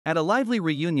At a lively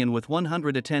reunion with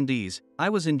 100 attendees, I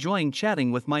was enjoying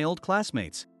chatting with my old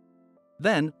classmates.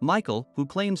 Then, Michael, who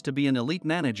claims to be an elite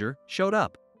manager, showed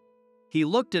up. He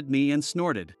looked at me and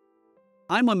snorted.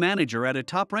 "I'm a manager at a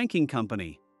top-ranking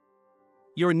company.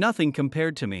 You're nothing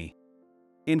compared to me."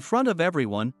 In front of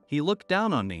everyone, he looked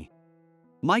down on me.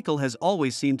 Michael has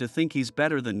always seemed to think he's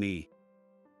better than me.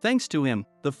 Thanks to him,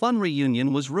 the fun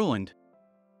reunion was ruined.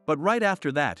 But right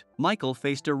after that, Michael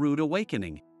faced a rude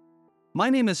awakening. "My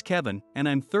name is Kevin, and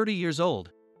I'm 30 years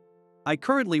old. I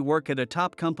currently work at a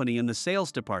top company in the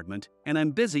sales department, and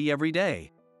I'm busy every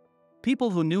day.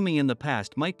 People who knew me in the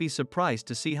past might be surprised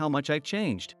to see how much I've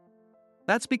changed.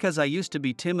 That's because I used to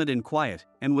be timid and quiet,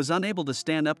 and was unable to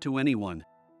stand up to anyone.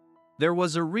 There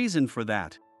was a reason for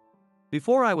that.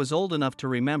 Before I was old enough to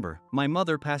remember, my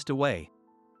mother passed away.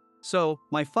 So,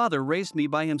 my father raised me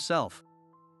by himself.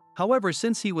 However,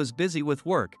 since he was busy with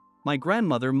work, my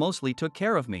grandmother mostly took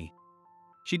care of me.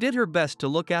 She did her best to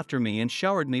look after me and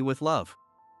showered me with love.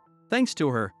 Thanks to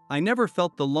her, I never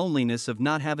felt the loneliness of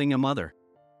not having a mother.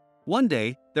 One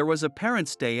day, there was a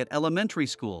parents' day at elementary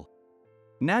school.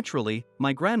 Naturally,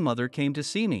 my grandmother came to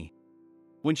see me.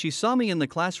 When she saw me in the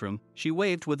classroom, she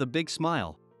waved with a big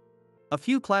smile. A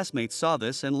few classmates saw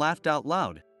this and laughed out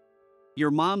loud. "Your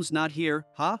mom's not here,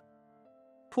 huh?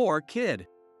 Poor kid."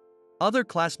 Other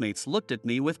classmates looked at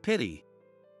me with pity.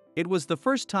 It was the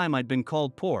first time I'd been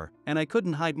called poor, and I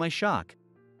couldn't hide my shock.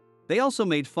 They also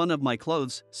made fun of my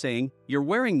clothes, saying, "You're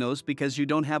wearing those because you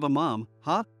don't have a mom,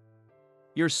 huh?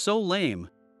 You're so lame."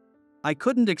 I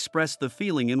couldn't express the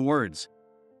feeling in words.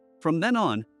 From then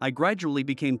on, I gradually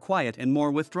became quiet and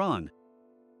more withdrawn.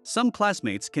 Some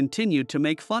classmates continued to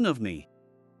make fun of me.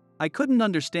 I couldn't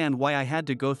understand why I had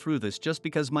to go through this just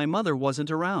because my mother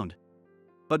wasn't around.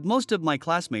 But most of my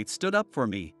classmates stood up for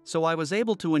me, so I was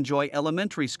able to enjoy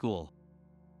elementary school.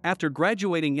 After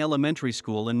graduating elementary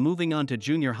school and moving on to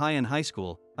junior high and high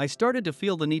school, I started to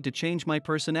feel the need to change my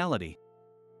personality.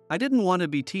 I didn't want to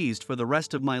be teased for the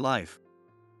rest of my life.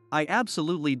 I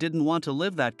absolutely didn't want to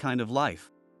live that kind of life.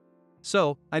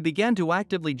 So, I began to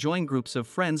actively join groups of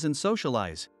friends and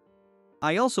socialize.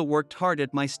 I also worked hard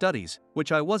at my studies,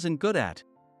 which I wasn't good at.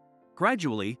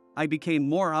 Gradually, I became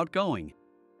more outgoing.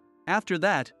 After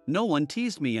that, no one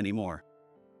teased me anymore.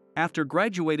 After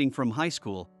graduating from high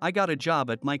school, I got a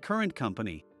job at my current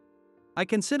company. I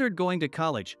considered going to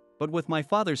college, but with my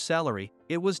father's salary,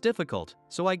 it was difficult,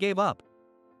 so I gave up.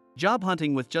 Job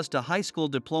hunting with just a high school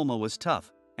diploma was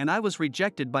tough, and I was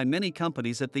rejected by many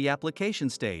companies at the application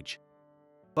stage.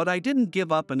 But I didn't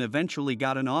give up and eventually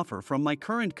got an offer from my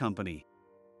current company.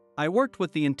 I worked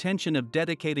with the intention of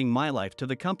dedicating my life to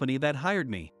the company that hired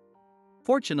me.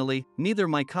 Fortunately, neither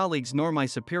my colleagues nor my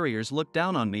superiors looked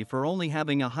down on me for only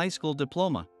having a high school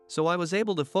diploma, so I was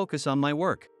able to focus on my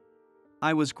work.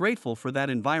 I was grateful for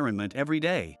that environment every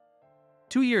day.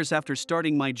 2 years after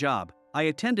starting my job, I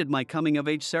attended my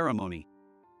coming-of-age ceremony.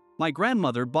 My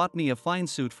grandmother bought me a fine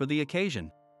suit for the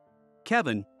occasion.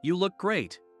 "Kevin, you look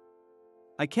great.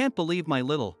 I can't believe my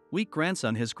little, weak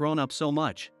grandson has grown up so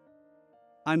much.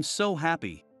 I'm so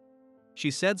happy."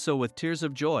 She said so with tears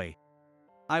of joy.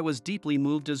 I was deeply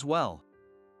moved as well.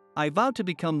 I vowed to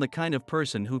become the kind of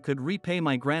person who could repay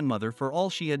my grandmother for all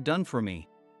she had done for me.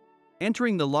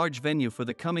 Entering the large venue for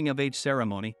the coming-of-age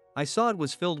ceremony, I saw it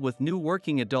was filled with new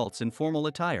working adults in formal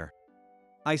attire.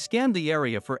 I scanned the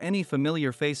area for any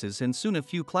familiar faces and soon a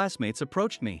few classmates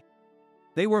approached me.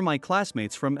 They were my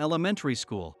classmates from elementary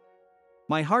school.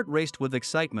 My heart raced with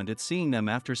excitement at seeing them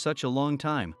after such a long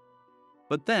time.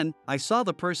 But then, I saw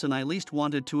the person I least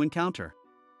wanted to encounter.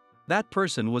 That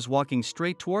person was walking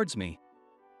straight towards me.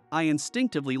 I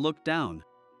instinctively looked down.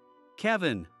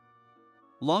 "Kevin.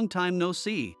 Long time no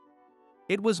see."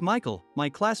 It was Michael, my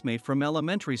classmate from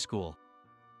elementary school.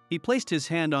 He placed his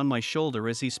hand on my shoulder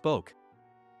as he spoke.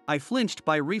 I flinched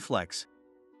by reflex.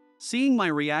 Seeing my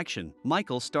reaction,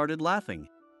 Michael started laughing.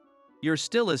 "You're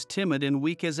still as timid and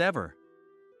weak as ever.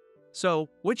 So,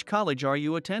 which college are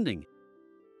you attending?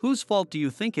 Whose fault do you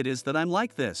think it is that I'm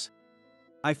like this?"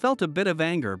 I felt a bit of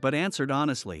anger but answered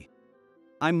honestly.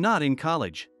 "I'm not in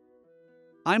college.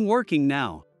 I'm working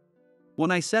now." When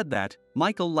I said that,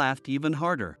 Michael laughed even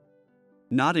harder.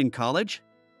 "Not in college?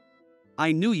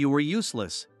 I knew you were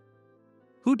useless.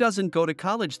 Who doesn't go to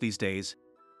college these days?"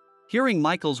 Hearing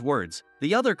Michael's words,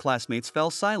 the other classmates fell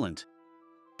silent,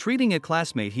 treating a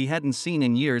classmate he hadn't seen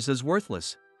in years as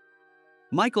worthless.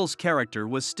 Michael's character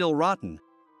was still rotten.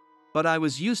 But I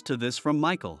was used to this from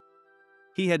Michael.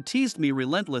 He had teased me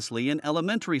relentlessly in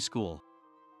elementary school.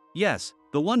 Yes,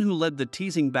 the one who led the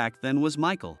teasing back then was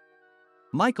Michael.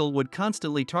 Michael would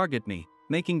constantly target me,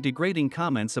 making degrading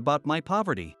comments about my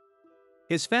poverty.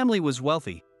 His family was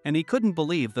wealthy, and he couldn't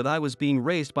believe that I was being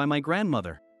raised by my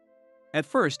grandmother. At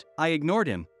first, I ignored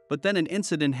him, but then an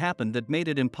incident happened that made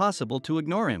it impossible to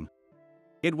ignore him.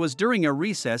 It was during a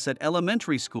recess at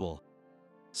elementary school.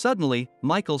 Suddenly,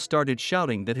 Michael started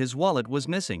shouting that his wallet was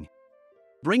missing.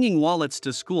 Bringing wallets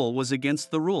to school was against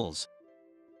the rules.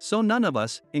 So none of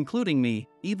us, including me,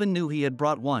 even knew he had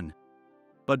brought one.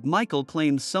 But Michael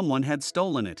claimed someone had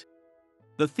stolen it.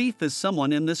 The thief is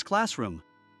someone in this classroom.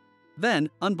 Then,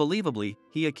 unbelievably,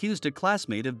 he accused a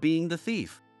classmate of being the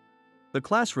thief. The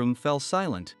classroom fell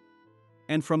silent.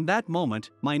 And from that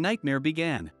moment, my nightmare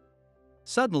began.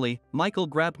 Suddenly, Michael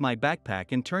grabbed my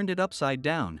backpack and turned it upside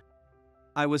down.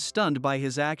 I was stunned by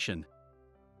his action.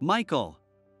 "Michael!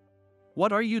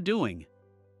 What are you doing?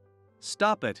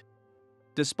 Stop it!"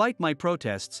 Despite my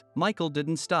protests, Michael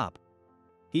didn't stop.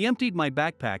 He emptied my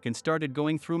backpack and started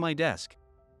going through my desk.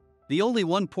 "The only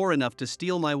one poor enough to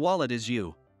steal my wallet is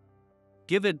you.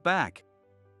 Give it back."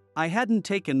 I hadn't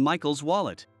taken Michael's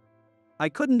wallet. I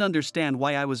couldn't understand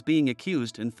why I was being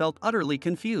accused and felt utterly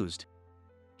confused.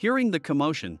 Hearing the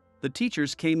commotion, the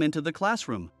teachers came into the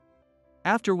classroom.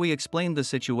 After we explained the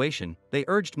situation, they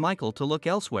urged Michael to look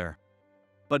elsewhere.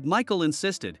 But Michael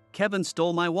insisted. "Kevin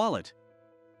stole my wallet.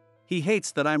 He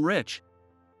hates that I'm rich."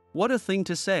 What a thing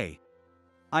to say.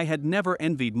 I had never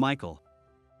envied Michael.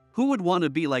 Who would want to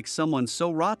be like someone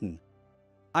so rotten?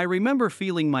 I remember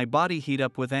feeling my body heat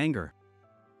up with anger.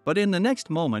 But in the next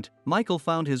moment, Michael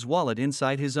found his wallet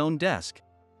inside his own desk.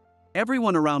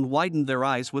 Everyone around widened their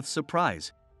eyes with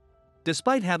surprise.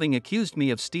 Despite having accused me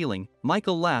of stealing,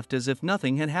 Michael laughed as if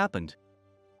nothing had happened.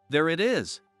 "There it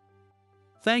is.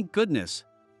 Thank goodness."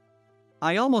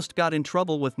 I almost got in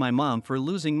trouble with my mom for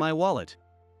losing my wallet.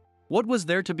 What was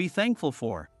there to be thankful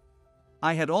for?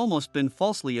 I had almost been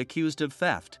falsely accused of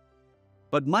theft.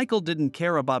 But Michael didn't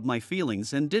care about my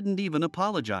feelings and didn't even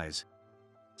apologize.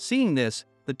 Seeing this,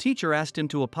 the teacher asked him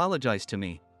to apologize to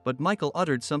me, but Michael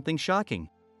uttered something shocking.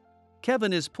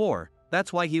 "Kevin is poor,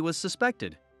 that's why he was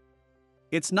suspected.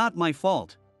 It's not my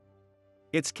fault.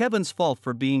 It's Kevin's fault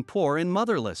for being poor and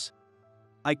motherless."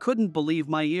 I couldn't believe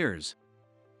my ears.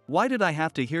 Why did I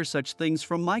have to hear such things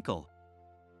from Michael?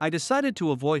 I decided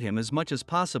to avoid him as much as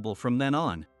possible from then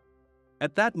on.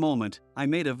 At that moment, I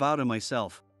made a vow to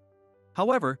myself.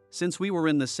 However, since we were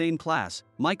in the same class,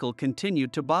 Michael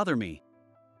continued to bother me.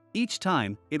 Each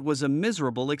time, it was a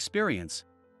miserable experience.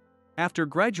 After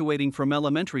graduating from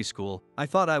elementary school, I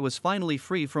thought I was finally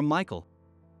free from Michael.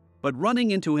 But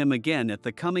running into him again at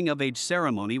the coming-of-age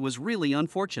ceremony was really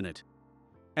unfortunate.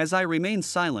 As I remained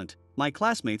silent, my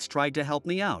classmates tried to help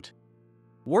me out.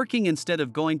 Working instead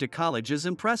of going to college is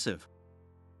impressive.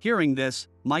 Hearing this,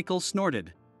 Michael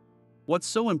snorted. What's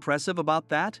so impressive about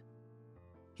that?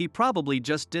 He probably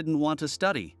just didn't want to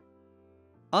study.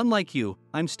 Unlike you,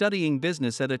 I'm studying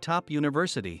business at a top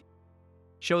university.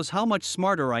 Shows how much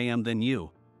smarter I am than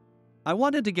you. I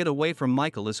wanted to get away from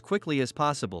Michael as quickly as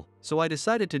possible, so I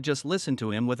decided to just listen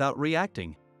to him without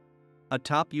reacting. A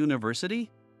top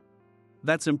university?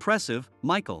 That's impressive,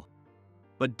 Michael.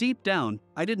 But deep down,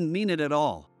 I didn't mean it at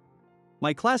all.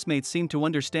 My classmates seemed to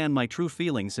understand my true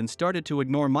feelings and started to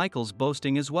ignore Michael's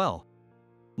boasting as well.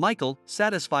 Michael,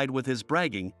 satisfied with his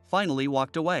bragging, finally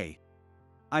walked away.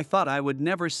 I thought I would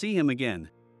never see him again.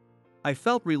 I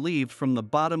felt relieved from the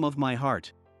bottom of my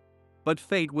heart. But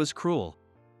fate was cruel.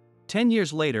 10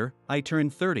 years later, I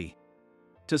turned 30.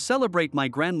 To celebrate my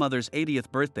grandmother's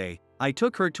 80th birthday, I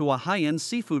took her to a high-end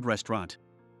seafood restaurant.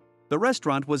 The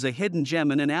restaurant was a hidden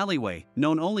gem in an alleyway,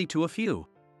 known only to a few.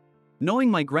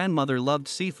 Knowing my grandmother loved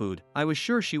seafood, I was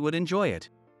sure she would enjoy it.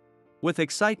 With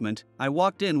excitement, I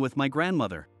walked in with my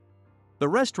grandmother. The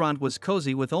restaurant was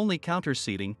cozy with only counter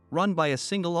seating, run by a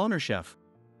single owner chef.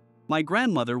 My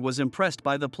grandmother was impressed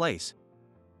by the place.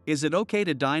 "Is it okay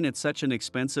to dine at such an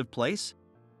expensive place?"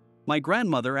 my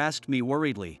grandmother asked me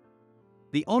worriedly.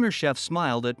 The owner chef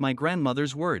smiled at my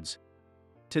grandmother's words.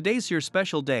 "Today's your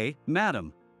special day,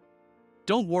 madam.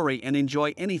 Don't worry and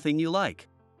enjoy anything you like."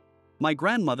 My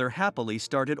grandmother happily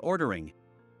started ordering.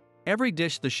 Every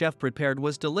dish the chef prepared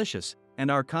was delicious, and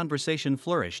our conversation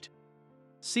flourished.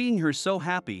 Seeing her so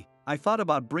happy, I thought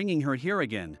about bringing her here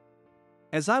again.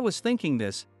 As I was thinking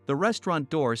this, the restaurant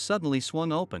door suddenly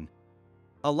swung open.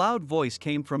 A loud voice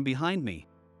came from behind me.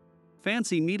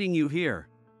 "Fancy meeting you here.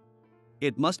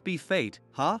 It must be fate,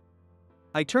 huh?"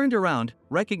 I turned around,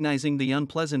 recognizing the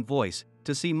unpleasant voice,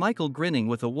 to see Michael grinning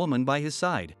with a woman by his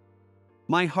side.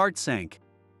 My heart sank.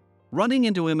 Running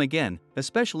into him again,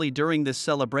 especially during this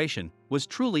celebration, was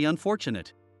truly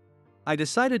unfortunate. I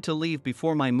decided to leave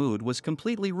before my mood was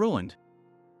completely ruined.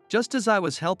 Just as I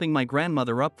was helping my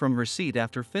grandmother up from her seat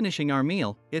after finishing our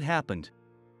meal, it happened.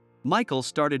 Michael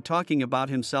started talking about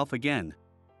himself again.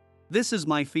 "This is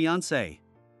my fiancée.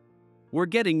 We're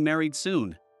getting married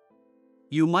soon.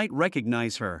 You might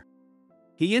recognize her."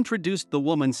 He introduced the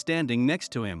woman standing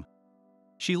next to him.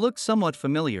 She looked somewhat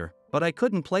familiar, but I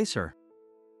couldn't place her.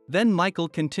 Then Michael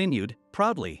continued,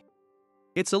 proudly.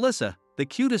 "It's Alyssa, the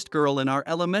cutest girl in our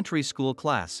elementary school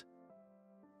class.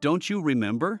 Don't you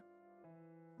remember?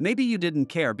 Maybe you didn't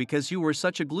care because you were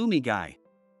such a gloomy guy."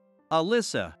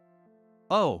 Alyssa.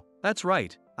 Oh, that's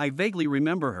right, I vaguely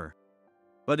remember her.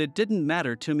 But it didn't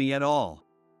matter to me at all.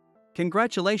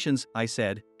 "Congratulations," I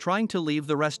said, trying to leave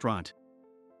the restaurant.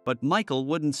 But Michael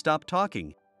wouldn't stop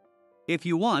talking. "If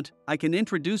you want, I can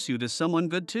introduce you to someone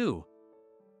good too.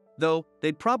 Though,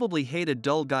 they'd probably hate a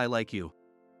dull guy like you."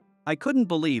 I couldn't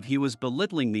believe he was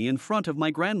belittling me in front of my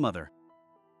grandmother.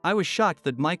 I was shocked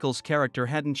that Michael's character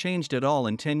hadn't changed at all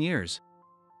in 10 years.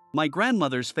 My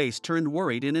grandmother's face turned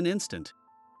worried in an instant.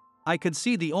 I could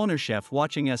see the owner chef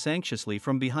watching us anxiously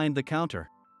from behind the counter.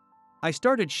 I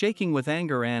started shaking with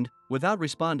anger and, without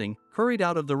responding, hurried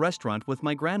out of the restaurant with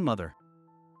my grandmother.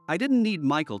 I didn't need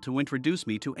Michael to introduce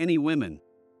me to any women.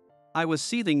 I was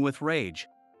seething with rage.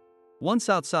 Once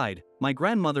outside, my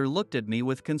grandmother looked at me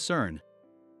with concern.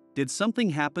 "Did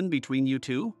something happen between you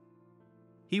two?"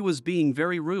 He was being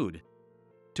very rude.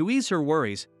 To ease her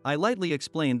worries, I lightly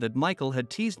explained that Michael had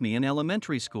teased me in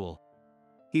elementary school.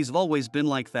 "He's always been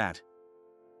like that.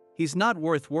 He's not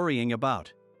worth worrying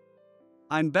about.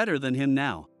 I'm better than him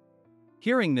now."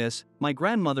 Hearing this, my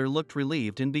grandmother looked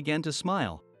relieved and began to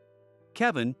smile.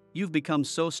 "Kevin, you've become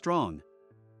so strong.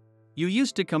 You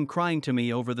used to come crying to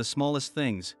me over the smallest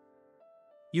things.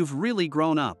 You've really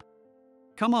grown up."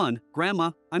 "Come on,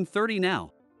 Grandma, I'm 30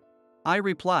 now," I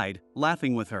replied,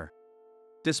 laughing with her.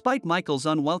 Despite Michael's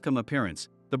unwelcome appearance,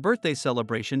 the birthday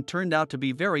celebration turned out to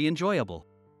be very enjoyable.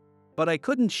 But I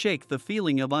couldn't shake the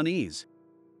feeling of unease.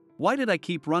 Why did I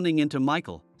keep running into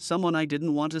Michael, someone I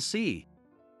didn't want to see?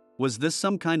 Was this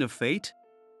some kind of fate?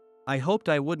 I hoped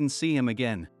I wouldn't see him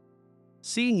again.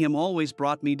 Seeing him always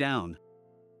brought me down.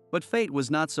 But fate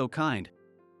was not so kind.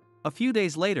 A few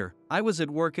days later, I was at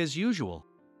work as usual.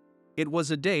 It was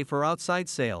a day for outside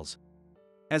sales.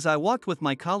 As I walked with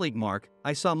my colleague Mark,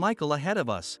 I saw Michael ahead of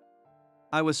us.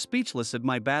 I was speechless at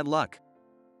my bad luck.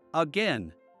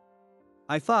 Again,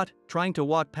 I thought, trying to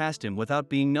walk past him without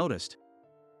being noticed.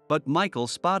 But Michael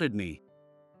spotted me.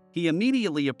 He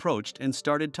immediately approached and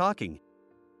started talking.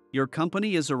 "Your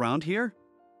company is around here?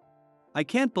 I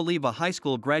can't believe a high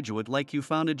school graduate like you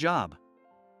found a job.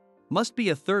 Must be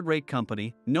a third-rate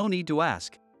company, no need to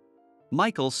ask."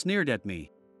 Michael sneered at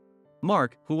me.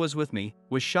 Mark, who was with me,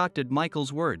 was shocked at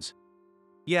Michael's words.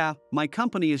 "Yeah, my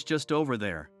company is just over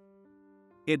there.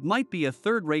 It might be a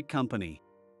third-rate company,"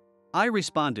 I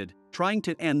responded, trying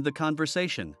to end the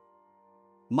conversation.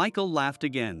 Michael laughed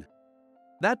again.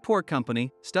 "That poor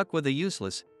company, stuck with a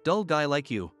useless, dull guy like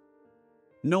you.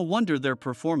 No wonder their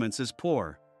performance is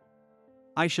poor.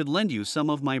 I should lend you some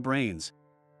of my brains."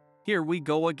 Here we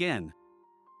go again.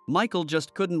 Michael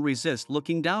just couldn't resist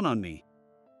looking down on me.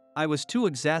 I was too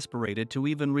exasperated to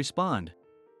even respond.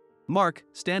 Mark,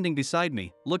 standing beside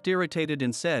me, looked irritated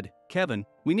and said, "Kevin,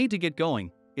 we need to get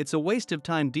going. It's a waste of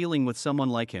time dealing with someone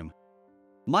like him."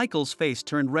 Michael's face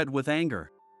turned red with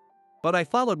anger. But I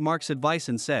followed Mark's advice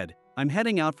and said, "I'm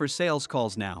heading out for sales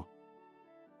calls now.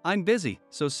 I'm busy,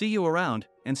 so see you around,"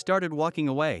 and started walking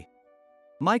away.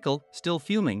 Michael, still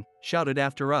fuming, shouted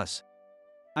after us,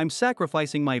 "I'm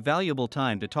sacrificing my valuable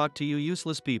time to talk to you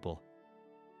useless people.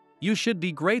 You should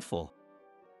be grateful."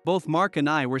 Both Mark and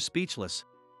I were speechless.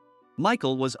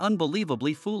 Michael was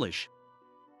unbelievably foolish.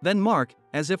 Then Mark,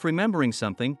 as if remembering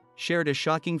something, shared a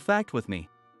shocking fact with me.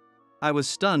 I was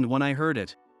stunned when I heard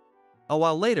it. A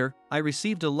while later, I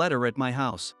received a letter at my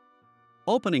house.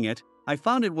 Opening it, I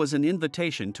found it was an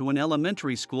invitation to an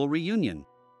elementary school reunion.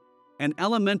 An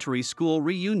elementary school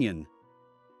reunion.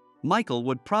 Michael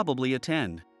would probably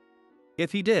attend.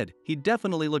 If he did, he'd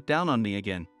definitely look down on me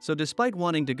again, so despite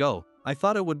wanting to go, I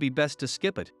thought it would be best to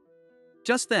skip it.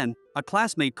 Just then, a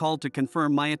classmate called to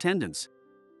confirm my attendance.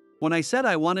 When I said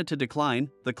I wanted to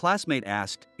decline, the classmate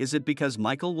asked, "Is it because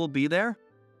Michael will be there?"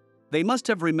 They must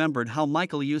have remembered how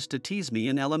Michael used to tease me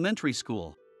in elementary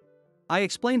school. I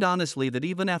explained honestly that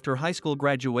even after high school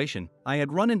graduation, I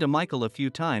had run into Michael a few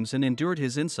times and endured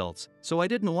his insults, so I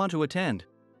didn't want to attend.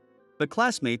 The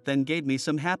classmate then gave me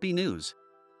some happy news.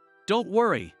 "Don't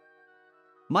worry.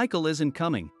 Michael isn't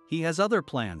coming, he has other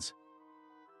plans.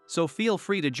 So feel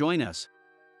free to join us."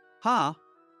 Huh?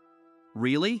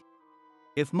 Really?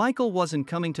 If Michael wasn't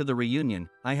coming to the reunion,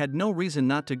 I had no reason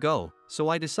not to go, so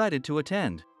I decided to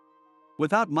attend.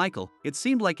 Without Michael, it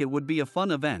seemed like it would be a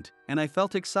fun event, and I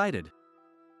felt excited.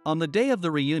 On the day of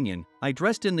the reunion, I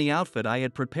dressed in the outfit I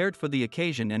had prepared for the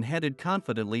occasion and headed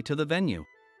confidently to the venue.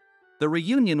 The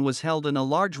reunion was held in a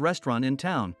large restaurant in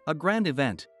town, a grand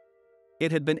event.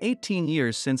 It had been 18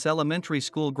 years since elementary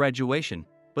school graduation,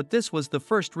 but this was the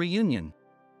first reunion.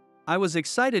 I was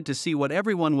excited to see what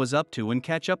everyone was up to and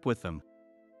catch up with them.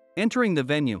 Entering the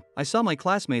venue, I saw my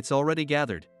classmates already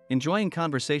gathered, enjoying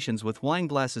conversations with wine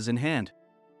glasses in hand.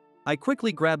 I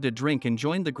quickly grabbed a drink and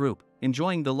joined the group,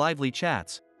 enjoying the lively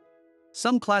chats.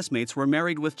 Some classmates were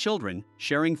married with children,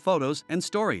 sharing photos and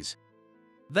stories.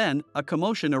 Then, a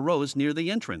commotion arose near the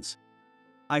entrance.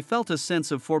 I felt a sense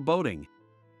of foreboding.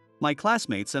 My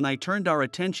classmates and I turned our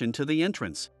attention to the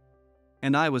entrance.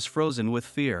 And I was frozen with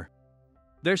fear.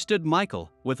 There stood Michael,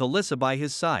 with Alyssa by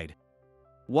his side.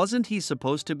 Wasn't he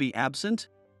supposed to be absent?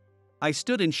 I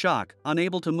stood in shock,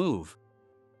 unable to move.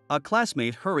 A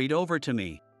classmate hurried over to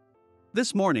me.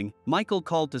 This morning, Michael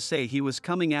called to say he was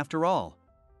coming after all.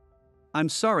 I'm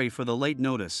sorry for the late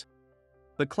notice.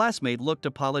 The classmate looked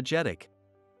apologetic.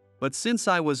 But since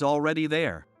I was already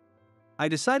there, I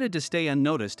decided to stay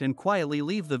unnoticed and quietly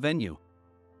leave the venue.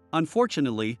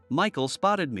 Unfortunately, Michael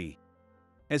spotted me.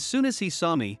 As soon as he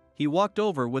saw me, he walked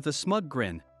over with a smug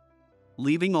grin.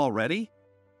 Leaving already?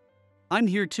 I'm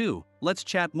here too, let's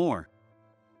chat more.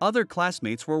 Other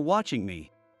classmates were watching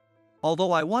me.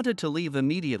 Although I wanted to leave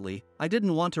immediately, I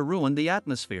didn't want to ruin the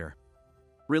atmosphere.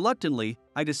 Reluctantly,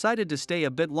 I decided to stay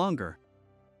a bit longer.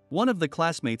 One of the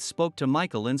classmates spoke to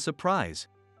Michael in surprise.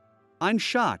 I'm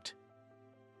shocked.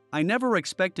 I never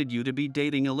expected you to be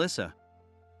dating Alyssa.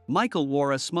 Michael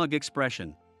wore a smug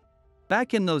expression.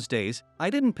 Back in those days, I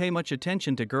didn't pay much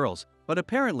attention to girls, but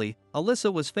apparently,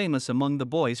 Alyssa was famous among the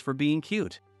boys for being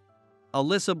cute.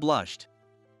 Alyssa blushed.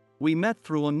 We met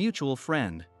through a mutual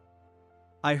friend.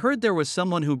 I heard there was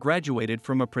someone who graduated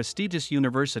from a prestigious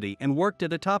university and worked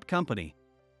at a top company.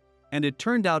 And it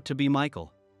turned out to be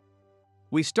Michael.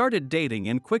 We started dating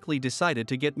and quickly decided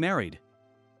to get married.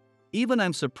 Even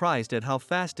I'm surprised at how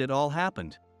fast it all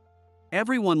happened.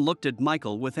 Everyone looked at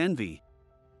Michael with envy.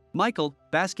 Michael,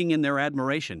 basking in their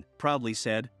admiration, proudly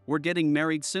said, "We're getting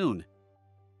married soon.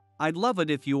 I'd love it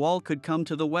if you all could come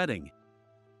to the wedding."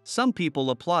 Some people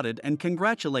applauded and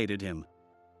congratulated him.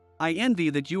 I envy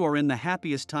that you are in the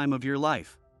happiest time of your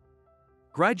life.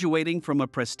 Graduating from a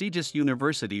prestigious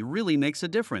university really makes a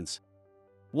difference.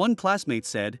 One classmate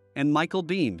said, and Michael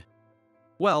beamed.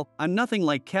 Well, I'm nothing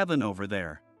like Kevin over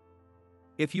there.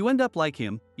 If you end up like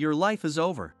him, your life is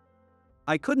over.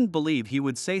 I couldn't believe he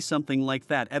would say something like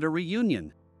that at a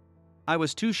reunion. I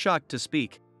was too shocked to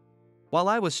speak. While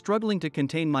I was struggling to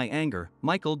contain my anger,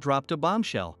 Michael dropped a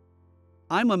bombshell.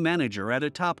 I'm a manager at a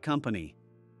top company.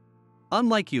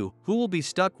 Unlike you, who will be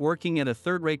stuck working at a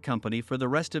third-rate company for the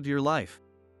rest of your life.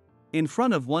 In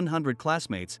front of 100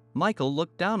 classmates, Michael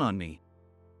looked down on me.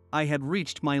 I had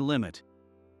reached my limit.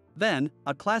 Then,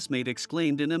 a classmate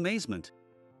exclaimed in amazement.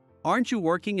 Aren't you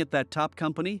working at that top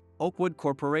company, Oakwood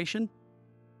Corporation?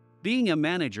 Being a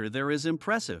manager there is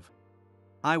impressive.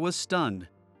 I was stunned.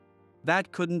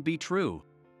 That couldn't be true.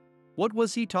 What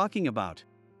was he talking about?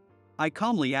 I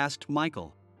calmly asked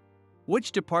Michael.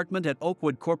 Which department at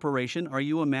Oakwood Corporation are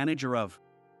you a manager of?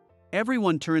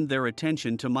 Everyone turned their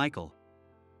attention to Michael.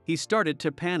 He started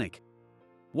to panic.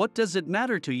 What does it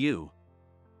matter to you?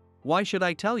 Why should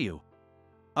I tell you?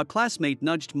 A classmate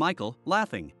nudged Michael,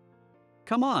 laughing.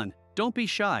 Come on, don't be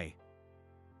shy.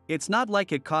 It's not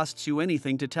like it costs you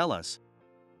anything to tell us.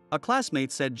 A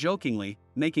classmate said jokingly,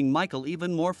 making Michael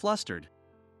even more flustered.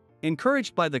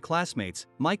 Encouraged by the classmates,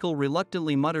 Michael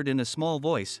reluctantly muttered in a small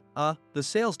voice, the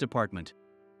sales department.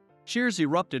 Cheers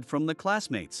erupted from the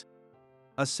classmates.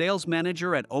 A sales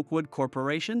manager at Oakwood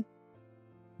Corporation?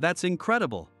 That's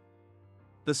incredible.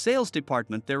 The sales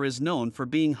department there is known for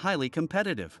being highly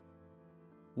competitive.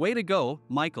 Way to go,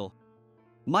 Michael.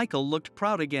 Michael looked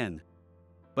proud again.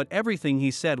 But everything he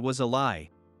said was a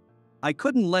lie. I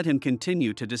couldn't let him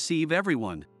continue to deceive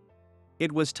everyone.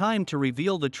 It was time to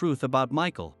reveal the truth about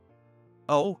Michael.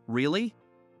 Oh, really?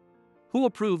 Who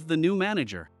approved the new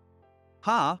manager?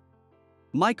 Huh?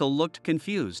 Michael looked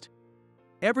confused.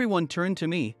 Everyone turned to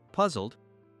me, puzzled.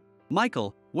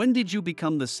 Michael, when did you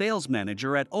become the sales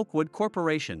manager at Oakwood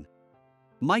Corporation?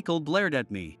 Michael blared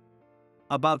at me.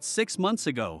 About 6 months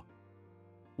ago.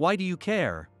 Why do you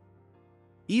care?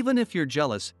 Even if you're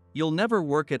jealous, you'll never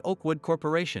work at Oakwood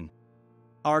Corporation.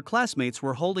 Our classmates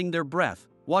were holding their breath,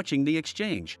 watching the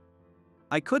exchange.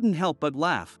 I couldn't help but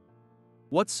laugh.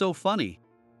 What's so funny?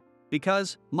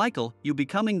 Because, Michael, you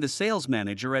becoming the sales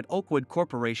manager at Oakwood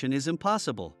Corporation is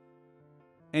impossible.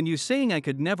 And you saying I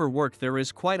could never work there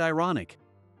is quite ironic.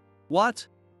 What?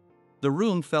 The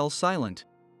room fell silent.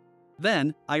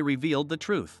 Then, I revealed the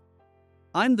truth.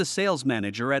 I'm the sales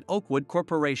manager at Oakwood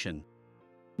Corporation.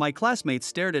 My classmates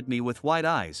stared at me with wide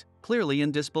eyes, clearly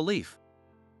in disbelief.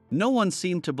 No one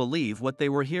seemed to believe what they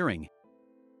were hearing.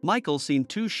 Michael seemed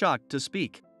too shocked to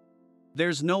speak.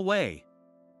 There's no way.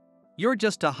 You're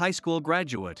just a high school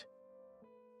graduate.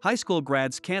 High school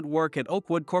grads can't work at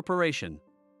Oakwood Corporation.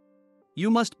 You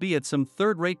must be at some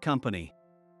third-rate company.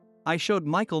 I showed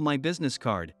Michael my business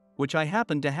card, which I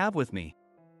happened to have with me.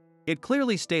 It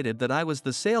clearly stated that I was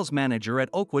the sales manager at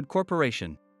Oakwood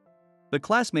Corporation. The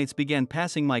classmates began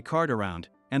passing my card around,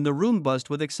 and the room buzzed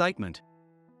with excitement.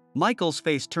 Michael's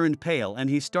face turned pale and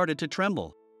he started to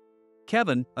tremble.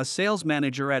 Kevin, a sales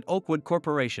manager at Oakwood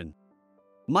Corporation.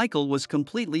 Michael was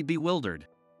completely bewildered.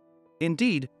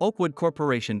 Indeed, Oakwood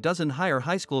Corporation doesn't hire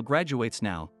high school graduates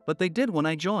now, but they did when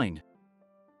I joined.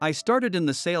 I started in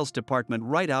the sales department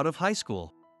right out of high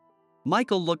school.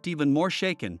 Michael looked even more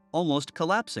shaken, almost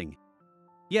collapsing.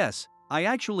 Yes, I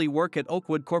actually work at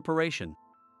Oakwood Corporation.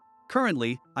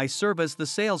 Currently, I serve as the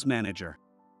sales manager.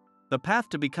 The path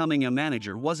to becoming a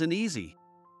manager wasn't easy.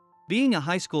 Being a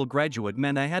high school graduate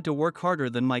meant I had to work harder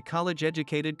than my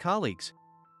college-educated colleagues.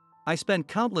 I spent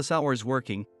countless hours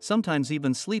working, sometimes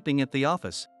even sleeping at the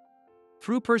office.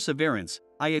 Through perseverance,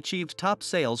 I achieved top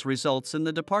sales results in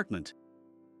the department.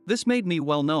 This made me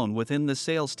well known within the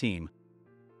sales team.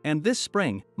 And this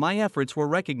spring, my efforts were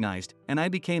recognized, and I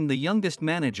became the youngest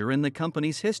manager in the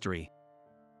company's history.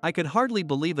 I could hardly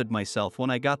believe it myself when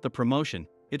I got the promotion.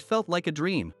 It felt like a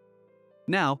dream.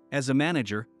 Now, as a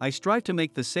manager, I strive to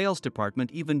make the sales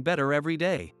department even better every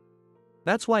day.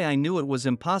 That's why I knew it was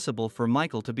impossible for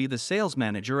Michael to be the sales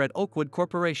manager at Oakwood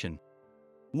Corporation.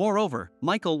 Moreover,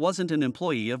 Michael wasn't an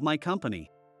employee of my company.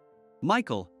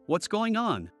 Michael, what's going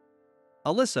on?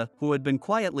 Alyssa, who had been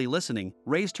quietly listening,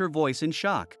 raised her voice in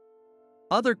shock.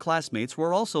 Other classmates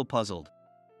were also puzzled.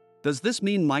 Does this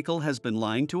mean Michael has been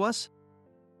lying to us?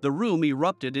 The room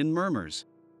erupted in murmurs.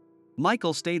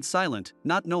 Michael stayed silent,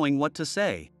 not knowing what to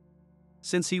say.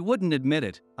 Since he wouldn't admit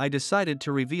it, I decided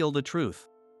to reveal the truth.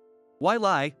 Why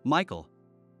lie, Michael?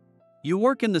 You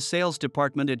work in the sales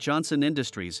department at Johnson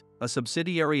Industries, a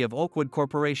subsidiary of Oakwood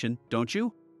Corporation, don't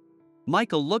you?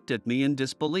 Michael looked at me in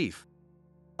disbelief.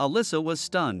 Alyssa was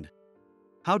stunned.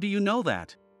 How do you know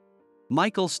that?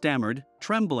 Michael stammered,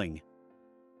 trembling.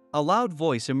 A loud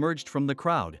voice emerged from the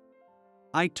crowd.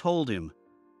 I told him.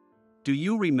 Do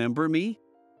you remember me?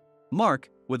 Mark,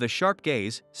 with a sharp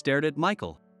gaze, stared at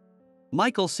Michael.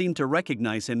 Michael seemed to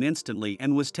recognize him instantly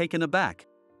and was taken aback.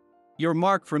 You're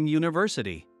Mark from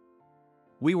university.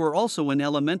 We were also in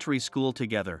elementary school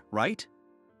together, right?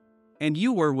 And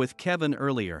you were with Kevin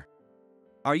earlier.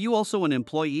 Are you also an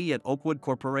employee at Oakwood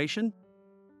Corporation?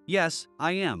 Yes,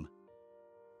 I am.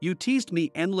 You teased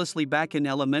me endlessly back in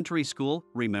elementary school,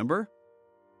 remember?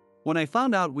 When I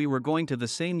found out we were going to the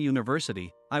same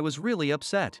university, I was really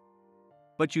upset.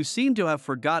 But you seem to have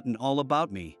forgotten all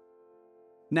about me.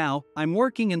 Now, I'm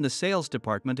working in the sales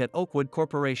department at Oakwood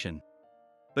Corporation.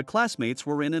 The classmates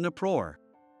were in an uproar.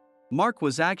 Mark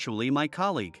was actually my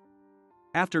colleague.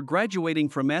 After graduating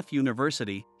from F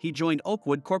University, he joined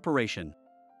Oakwood Corporation.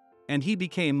 And he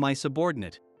became my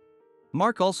subordinate.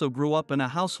 Mark also grew up in a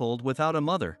household without a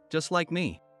mother, just like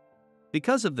me.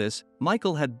 Because of this,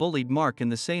 Michael had bullied Mark in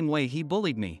the same way he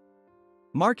bullied me.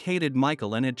 Mark hated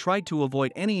Michael and had tried to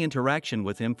avoid any interaction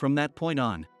with him from that point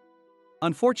on.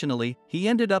 Unfortunately, he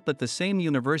ended up at the same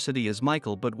university as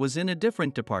Michael but was in a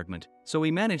different department, so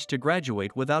he managed to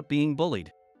graduate without being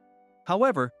bullied.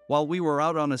 However, while we were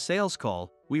out on a sales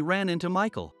call, we ran into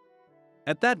Michael.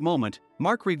 At that moment,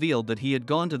 Mark revealed that he had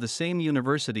gone to the same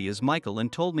university as Michael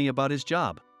and told me about his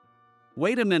job.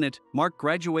 Wait a minute, Mark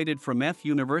graduated from F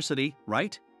University,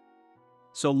 right?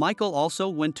 So Michael also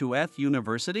went to F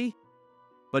University?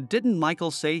 But didn't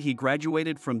Michael say he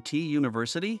graduated from T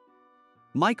University?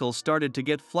 Michael started to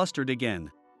get flustered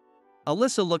again.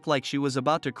 Alyssa looked like she was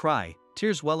about to cry,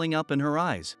 tears welling up in her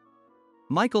eyes.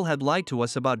 Michael had lied to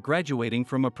us about graduating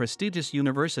from a prestigious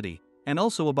university, and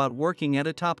also about working at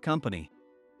a top company.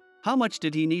 How much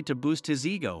did he need to boost his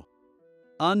ego?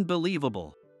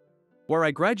 Unbelievable. Where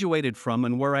I graduated from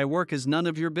and where I work is none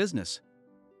of your business.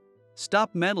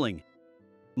 Stop meddling.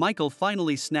 Michael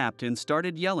finally snapped and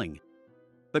started yelling.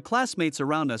 The classmates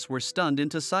around us were stunned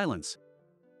into silence.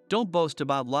 Don't boast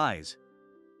about lies.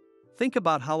 Think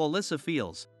about how Alyssa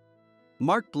feels.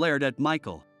 Mark glared at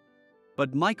Michael.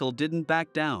 But Michael didn't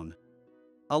back down.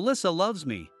 Alyssa loves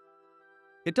me.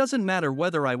 It doesn't matter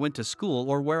whether I went to school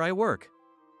or where I work.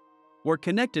 We're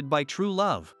connected by true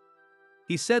love.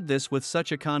 He said this with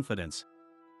such a confidence.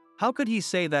 How could he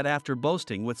say that after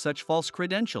boasting with such false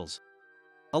credentials?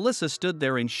 Alyssa stood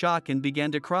there in shock and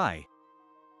began to cry.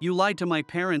 You lied to my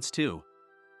parents too.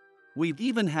 We've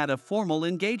even had a formal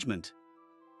engagement.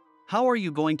 How are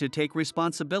you going to take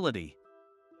responsibility?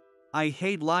 I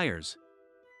hate liars.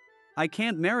 I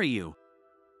can't marry you.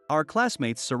 Our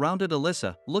classmates surrounded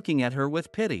Alyssa, looking at her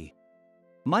with pity.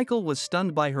 Michael was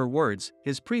stunned by her words,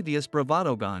 his previous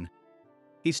bravado gone.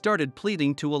 He started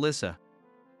pleading to Alyssa.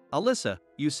 Alyssa,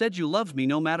 you said you loved me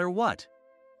no matter what.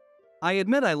 I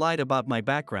admit I lied about my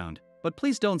background, but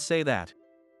please don't say that.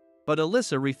 But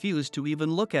Alyssa refused to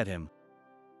even look at him.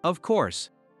 Of course.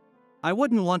 I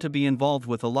wouldn't want to be involved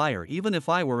with a liar even if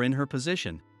I were in her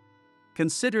position.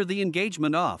 Consider the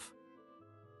engagement off.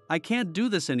 I can't do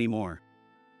this anymore.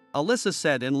 Alyssa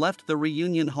said and left the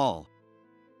reunion hall.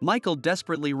 Michael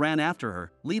desperately ran after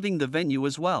her, leaving the venue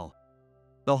as well.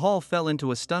 The hall fell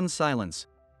into a stunned silence.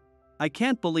 I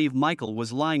can't believe Michael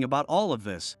was lying about all of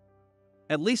this.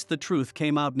 At least the truth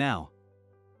came out now.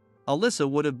 Alyssa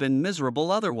would have been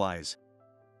miserable otherwise.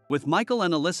 With Michael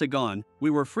and Alyssa gone, we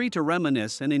were free to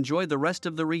reminisce and enjoy the rest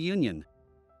of the reunion.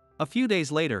 A few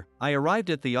days later, I arrived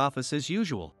at the office as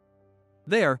usual.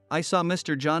 There, I saw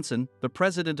Mr. Johnson, the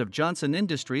president of Johnson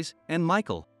Industries, and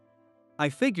Michael. I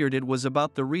figured it was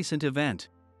about the recent event.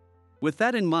 With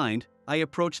that in mind, I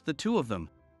approached the two of them.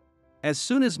 As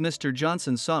soon as Mr.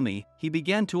 Johnson saw me, he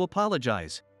began to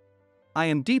apologize. I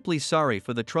am deeply sorry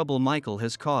for the trouble Michael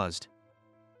has caused.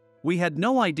 We had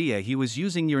no idea he was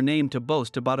using your name to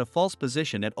boast about a false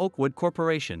position at Oakwood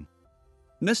Corporation.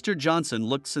 Mr. Johnson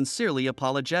looked sincerely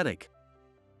apologetic.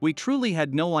 We truly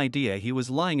had no idea he was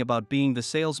lying about being the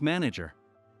sales manager.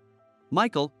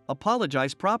 Michael,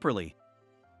 apologize properly.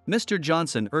 Mr.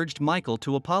 Johnson urged Michael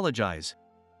to apologize.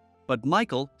 But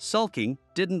Michael, sulking,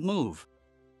 didn't move.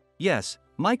 Yes,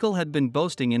 Michael had been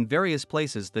boasting in various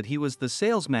places that he was the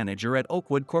sales manager at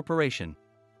Oakwood Corporation.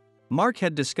 Mark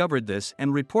had discovered this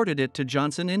and reported it to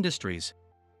Johnson Industries.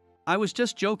 I was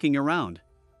just joking around.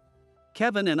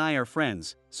 Kevin and I are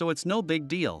friends, so it's no big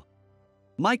deal.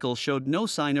 Michael showed no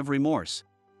sign of remorse.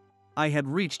 I had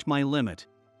reached my limit.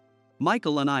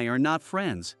 Michael and I are not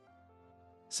friends.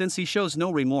 Since he shows no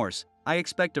remorse, I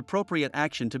expect appropriate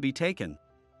action to be taken.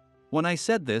 When I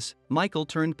said this, Michael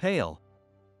turned pale.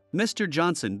 Mr.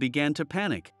 Johnson began to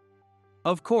panic.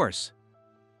 Of course.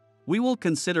 We will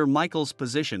consider Michael's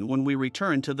position when we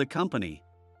return to the company.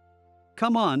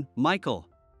 Come on, Michael.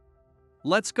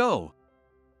 Let's go.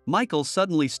 Michael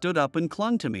suddenly stood up and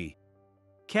clung to me.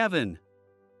 Kevin.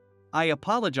 I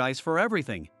apologize for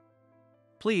everything.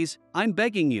 Please, I'm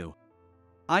begging you.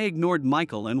 I ignored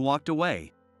Michael and walked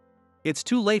away. It's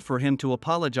too late for him to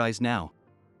apologize now.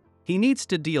 He needs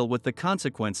to deal with the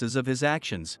consequences of his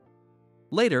actions.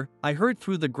 Later, I heard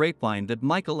through the grapevine that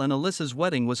Michael and Alyssa's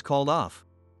wedding was called off.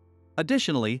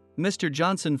 Additionally, Mr.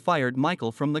 Johnson fired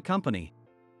Michael from the company.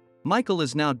 Michael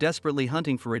is now desperately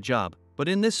hunting for a job, but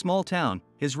in this small town,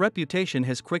 his reputation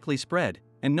has quickly spread,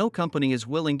 and no company is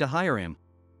willing to hire him.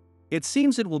 It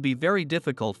seems it will be very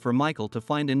difficult for Michael to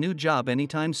find a new job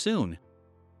anytime soon.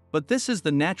 But this is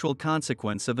the natural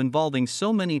consequence of involving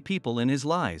so many people in his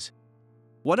lies.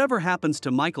 Whatever happens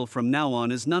to Michael from now on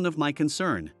is none of my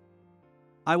concern.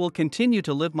 I will continue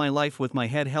to live my life with my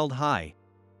head held high,